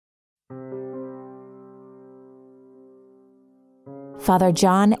Father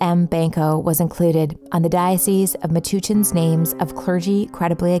John M. Banko was included on the Diocese of Metuchen's names of clergy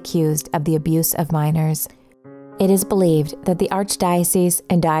credibly accused of the abuse of minors. It is believed that the Archdiocese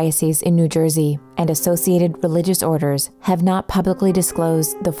and Diocese in New Jersey and associated religious orders have not publicly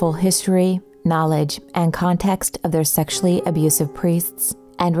disclosed the full history, knowledge, and context of their sexually abusive priests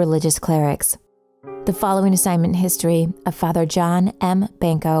and religious clerics. The following assignment history of Father John M.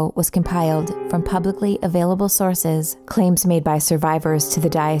 Banko was compiled from publicly available sources, claims made by survivors to the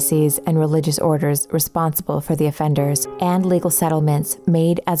diocese and religious orders responsible for the offenders, and legal settlements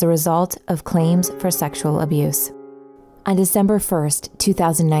made as a result of claims for sexual abuse. On December 1st,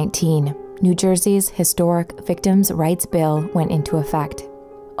 2019, New Jersey's Historic Victims' Rights Bill went into effect,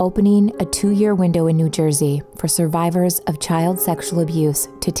 opening a 2-year window in New Jersey for survivors of child sexual abuse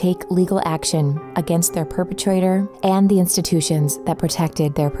to take legal action against their perpetrator and the institutions that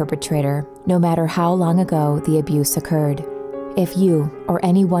protected their perpetrator, no matter how long ago the abuse occurred. If you or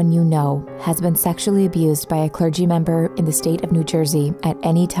anyone you know has been sexually abused by a clergy member in the state of New Jersey at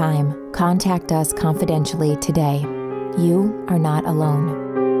any time, contact us confidentially today. You are not alone.